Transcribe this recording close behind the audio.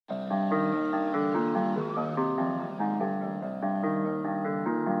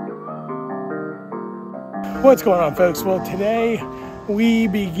What's going on, folks? Well, today we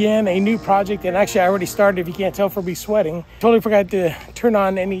begin a new project, and actually I already started, if you can't tell from me sweating. Totally forgot to turn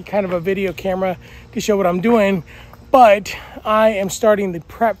on any kind of a video camera to show what I'm doing, but I am starting the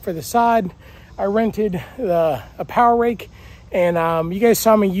prep for the sod. I rented a power rake, and you guys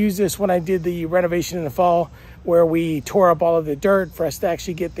saw me use this when I did the renovation in the fall, where we tore up all of the dirt for us to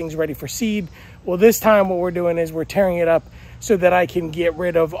actually get things ready for seed. Well, this time what we're doing is we're tearing it up so that I can get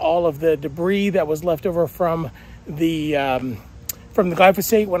rid of all of the debris that was left over from the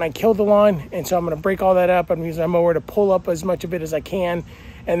glyphosate when I killed the lawn. And so I'm going to break all that up. I'm using my mower to pull up as much of it as I can,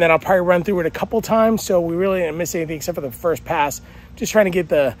 and then I'll probably run through it a couple times, so we really didn't miss anything except for the first pass. Just trying to get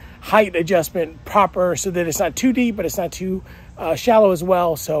the height adjustment proper so that it's not too deep, but it's not too shallow as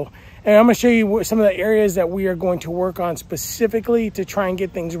well. So, and I'm going to show you some of the areas that we are going to work on specifically to try and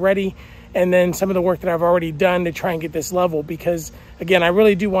get things ready, and then some of the work that I've already done to try and get this level, because again, I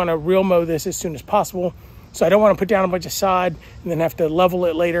really do want to reel mow this as soon as possible. So I don't want to put down a bunch of sod and then have to level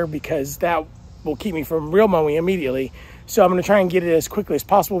it later, because that will keep me from reel mowing immediately. So I'm going to try and get it as quickly as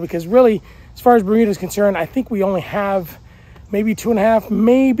possible, because really, as far as Bermuda is concerned, I think we only have maybe 2.5,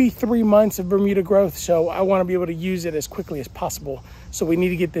 maybe 3 months of Bermuda growth. So I want to be able to use it as quickly as possible. So we need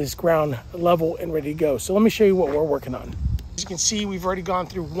to get this ground level and ready to go. So let me show you what we're working on. As you can see, we've already gone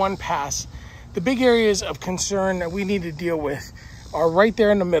through one pass. The big areas of concern that we need to deal with are right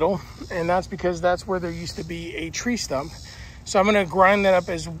there in the middle, and that's because that's where there used to be a tree stump. So I'm going to grind that up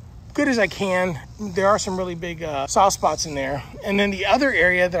as good as I can. There are some really big soft spots in there. And then the other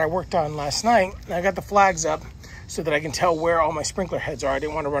area that I worked on last night, I got the flags up so that I can tell where all my sprinkler heads are. I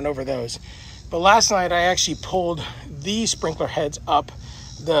didn't want to run over those. But last night I actually pulled these sprinkler heads up.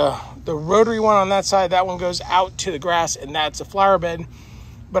 The rotary one on that side, that one goes out to the grass, and that's a flower bed.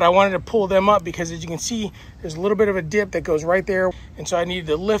 But I wanted to pull them up because, as you can see, there's a little bit of a dip that goes right there. And so I needed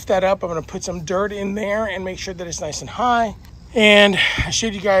to lift that up. I'm going to put some dirt in there and make sure that it's nice and high. And I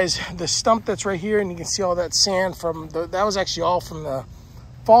showed you guys the stump that's right here, and you can see all that sand from that was actually all from the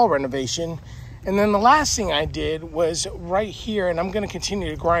fall renovation. And then the last thing I did was right here, and I'm going to continue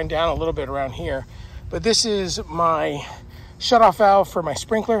to grind down a little bit around here, but this is my shutoff valve for my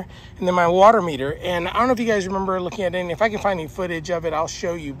sprinkler, and then my water meter. And I don't know if you guys remember looking at it, and if I can find any footage of it, I'll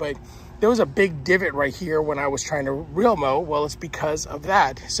show you, but there was a big divot right here when I was trying to reel mow. Well, it's because of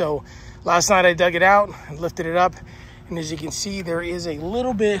that. So last night I dug it out and lifted it up, and as you can see, there is a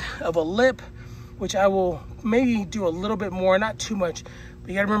little bit of a lip, which I will maybe do a little bit more, not too much. But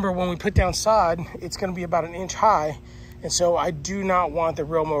you gotta remember, when we put down sod, it's gonna be about 1 inch high. And so I do not want the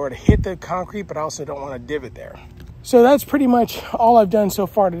reel mower to hit the concrete, but I also don't want a divot there. So that's pretty much all I've done so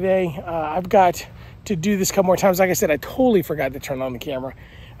far today. I've got to do this a couple more times. Like I said, I totally forgot to turn on the camera.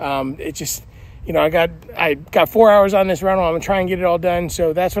 It just, you know, I got 4 hours on this rental. I'm gonna try and get it all done.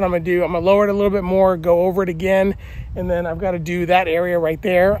 So that's what I'm gonna do. I'm gonna lower it a little bit more, go over it again, and then I've got to do that area right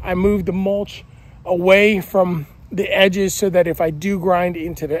there. I moved the mulch away from the edges so that if I do grind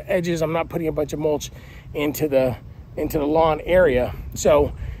into the edges, I'm not putting a bunch of mulch into the lawn area.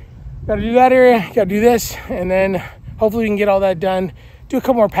 So got to do that area, got to do this, and then hopefully we can get all that done, do a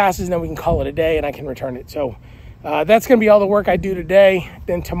couple more passes, and then we can call it a day and I can return it. So that's going to be all the work I do today.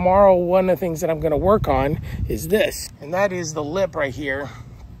 Then tomorrow, one of the things that I'm going to work on is this, and that is the lip right here.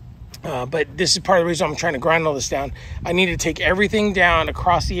 But this is part of the reason I'm trying to grind all this down. I need to take everything down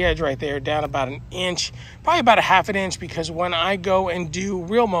across the edge right there, down about 1 inch, probably about 1/2 inch, because when I go and do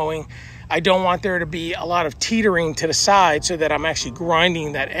reel mowing, I don't want there to be a lot of teetering to the side so that I'm actually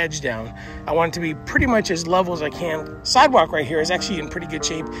grinding that edge down. I want it to be pretty much as level as I can. Sidewalk right here is actually in pretty good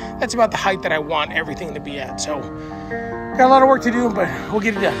shape. That's about the height that I want everything to be at. So got a lot of work to do, but we'll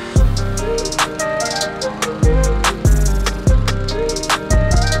get it done.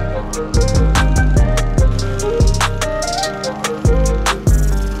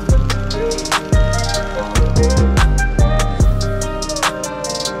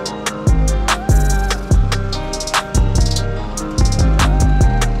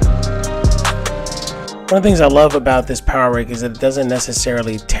 One of the things I love about this power rake is that it doesn't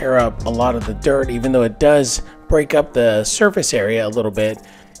necessarily tear up a lot of the dirt, even though it does break up the surface area a little bit.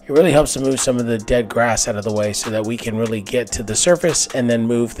 It really helps to move some of the dead grass out of the way so that we can really get to the surface and then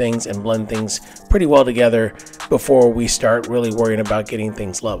move things and blend things pretty well together before we start really worrying about getting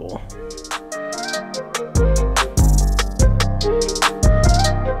things level.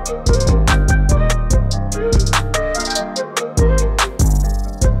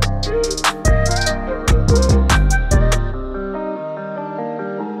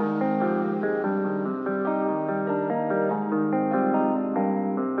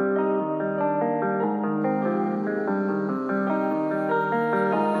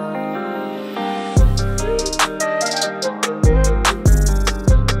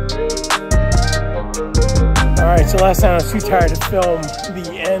 So last time I was too tired to film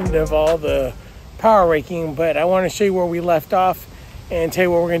the end of all the power raking, but I want to show you where we left off and tell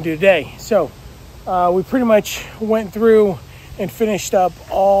you what we're going to do today. So we pretty much went through and finished up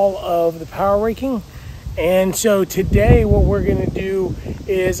all of the power raking. And so today what we're going to do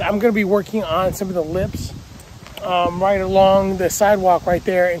is I'm going to be working on some of the lips right along the sidewalk right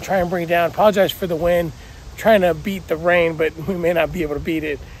there and try and bring it down. Apologize for the wind. I'm trying to beat the rain, but we may not be able to beat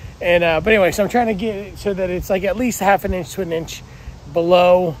it. And but anyway, so I'm trying to get it so that it's like at least half an inch to an inch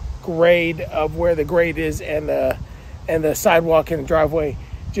below grade of where the grade is and the sidewalk and the driveway,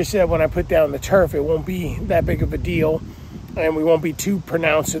 just so that when I put down the turf, it won't be that big of a deal and we won't be too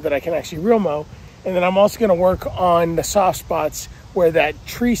pronounced so that I can actually real mow. And then I'm also going to work on the soft spots where that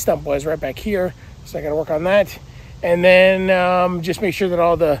tree stump was right back here. So I got to work on that. And then just make sure that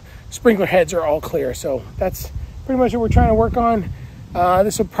all the sprinkler heads are all clear. So that's pretty much what we're trying to work on.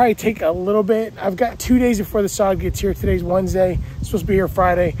 This will probably take a little bit. I've got 2 days before the sod gets here. Today's Wednesday. It's supposed to be here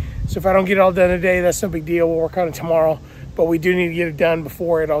Friday. So if I don't get it all done today, that's no big deal. We'll work on it tomorrow. But we do need to get it done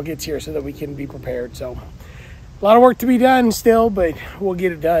before it all gets here so that we can be prepared. So a lot of work to be done still, but we'll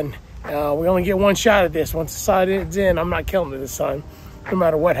get it done. We only get one shot at this. Once the sod is in, I'm not killing it this time, no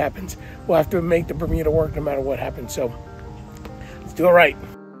matter what happens. We'll have to make the Bermuda work no matter what happens. So let's do it right.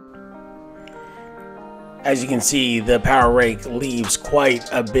 As you can see, the power rake leaves quite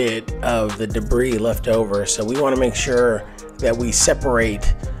a bit of the debris left over. So we want to make sure that we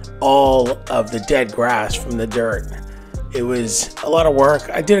separate all of the dead grass from the dirt. It was a lot of work.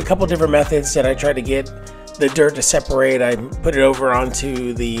 I did a couple different methods that I tried to get the dirt to separate. I put it over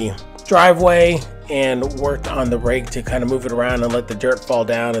onto the driveway and worked on the rake to kind of move it around and let the dirt fall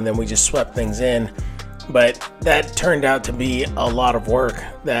down, and then we just swept things in. But that turned out to be a lot of work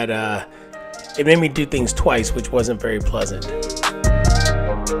that it made me do things twice, which wasn't very pleasant.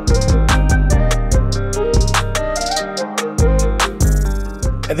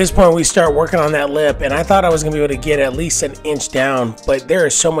 At this point, we start working on that lip, and I thought I was going to be able to get at least an inch down, but there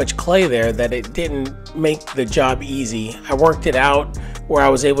is so much clay there that it didn't make the job easy. I worked it out where I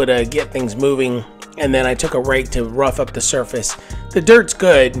was able to get things moving, and then I took a rake to rough up the surface. The dirt's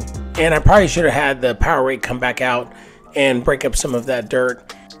good, and I probably should have had the power rake come back out and break up some of that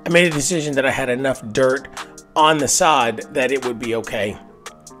dirt. I made a decision that I had enough dirt on the sod that it would be okay.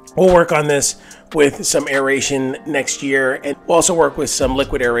 We'll work on this with some aeration next year, and we'll also work with some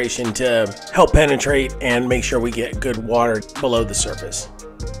liquid aeration to help penetrate and make sure we get good water below the surface.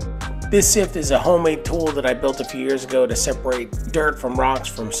 This sift is a homemade tool that I built a few years ago to separate dirt from rocks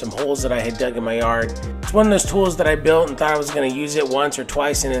from some holes that I had dug in my yard. It's one of those tools that I built and thought I was going to use it once or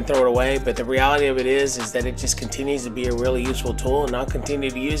twice and then throw it away, but the reality of it is that it just continues to be a really useful tool, and I'll continue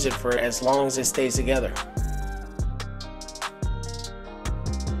to use it for as long as it stays together.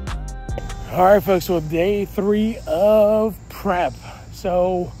 All right, folks, so day 3 of prep.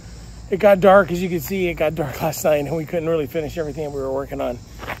 So it got dark, as you can see. It got dark last night and we couldn't really finish everything we were working on.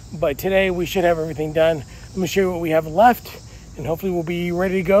 But today we should have everything done. I'm gonna show you what we have left, and hopefully we'll be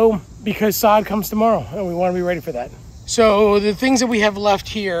ready to go because sod comes tomorrow and we want to be ready for that. So the things that we have left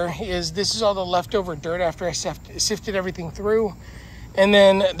here is this is all the leftover dirt after I sifted everything through. And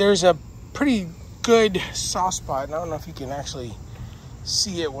then there's a pretty good soft spot, and I don't know if you can actually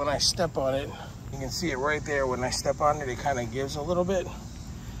see it when I step on it. You can see it right there. When I step on it, it kind of gives a little bit.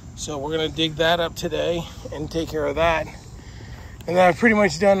 So we're gonna dig that up today and take care of that. And then I've pretty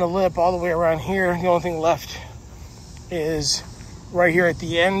much done the lip all the way around here. The only thing left is right here at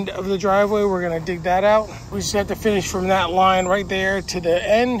the end of the driveway. We're gonna dig that out. We just have to finish from that line right there to the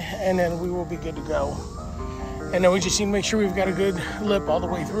end, and then we will be good to go. And then we just need to make sure we've got a good lip all the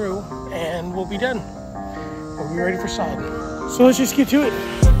way through, and we'll be done. We'll be ready for sod. So let's just get to it.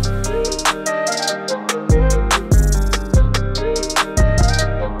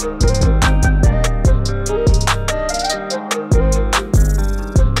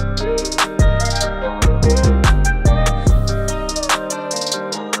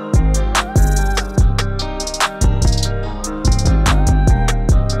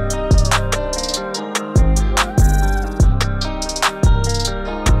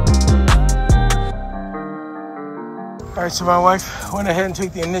 All right, so my wife went ahead and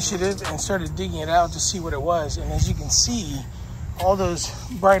took the initiative and started digging it out to see what it was. And as you can see, all those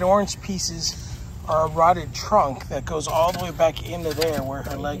bright orange pieces are a rotted trunk that goes all the way back into there where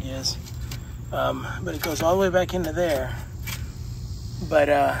her leg is. But it goes all the way back into there.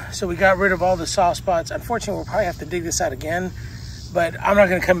 But so we got rid of all the soft spots. Unfortunately, we'll probably have to dig this out again, but I'm not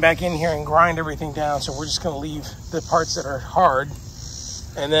gonna come back in here and grind everything down. So we're just gonna leave the parts that are hard,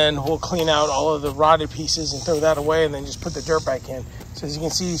 and then we'll clean out all of the rotted pieces and throw that away, and then just put the dirt back in. So as you can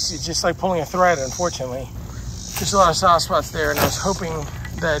see, it's just like pulling a thread, unfortunately. There's a lot of soft spots there, and I was hoping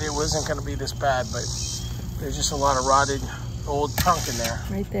that it wasn't going to be this bad, but there's just a lot of rotted old trunk in there.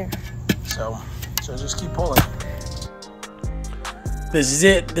 Right there. So just keep pulling. This is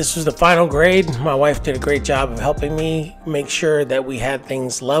it. This was the final grade. My wife did a great job of helping me make sure that we had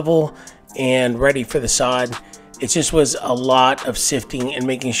things level and ready for the sod. It just was a lot of sifting and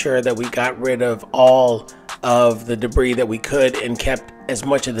making sure that we got rid of all of the debris that we could and kept as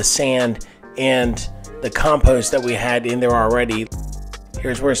much of the sand and the compost that we had in there already.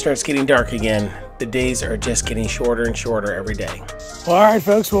 Here's where it starts getting dark again. The days are just getting shorter and shorter every day. Well, all right,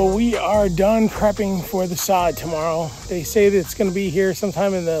 folks. Well, we are done prepping for the sod tomorrow. They say that it's going to be here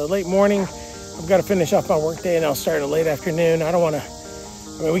sometime in the late morning. I've got to finish off my work day, and I'll start in the late afternoon. I don't want to.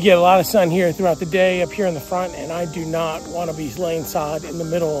 I mean, we get a lot of sun here throughout the day up here in the front, and I do not want to be laying sod in the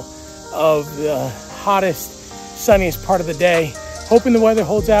middle of the hottest, sunniest part of the day. Hoping the weather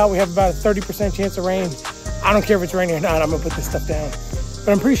holds out. We have about a 30% chance of rain. I don't care if it's raining or not. I'm going to put this stuff down.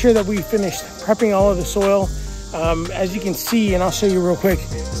 But I'm pretty sure that we finished prepping all of the soil. As you can see, and I'll show you real quick,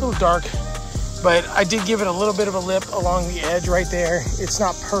 it's a little dark, but I did give it a little bit of a lip along the edge right there. It's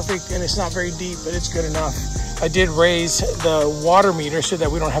not perfect and it's not very deep, but it's good enough. I did raise the water meter so that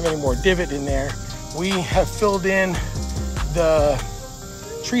we don't have any more divot in there. We have filled in the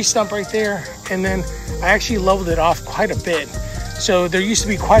tree stump right there, and then I actually leveled it off quite a bit. So there used to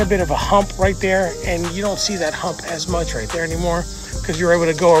be quite a bit of a hump right there, and you don't see that hump as much right there anymore because you're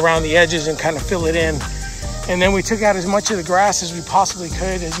able to go around the edges and kind of fill it in. And then we took out as much of the grass as we possibly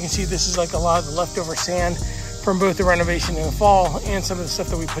could. As you can see, this is like a lot of the leftover sand from both the renovation in the fall and some of the stuff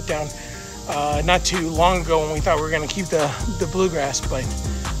that we put down not too long ago when we thought we were going to keep the bluegrass, but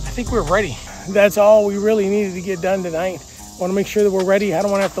I think we're ready. That's all we really needed to get done tonight. I want to make sure that we're ready. I don't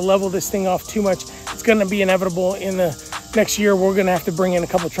want to have to level this thing off too much. It's going to be inevitable in the next year. We're going to have to bring in a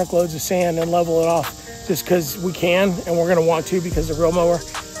couple truckloads of sand and level it off just because we can, and we're going to want to because of the real mower.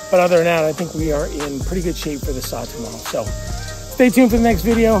 But other than that, I think we are in pretty good shape for the sod tomorrow. So stay tuned for the next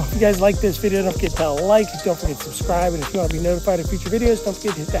video. If you guys like this video, don't forget to like, don't forget to subscribe. And if you want to be notified of future videos, don't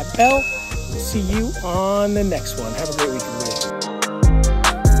forget to hit that bell. We'll see you on the next one. Have a great weekend.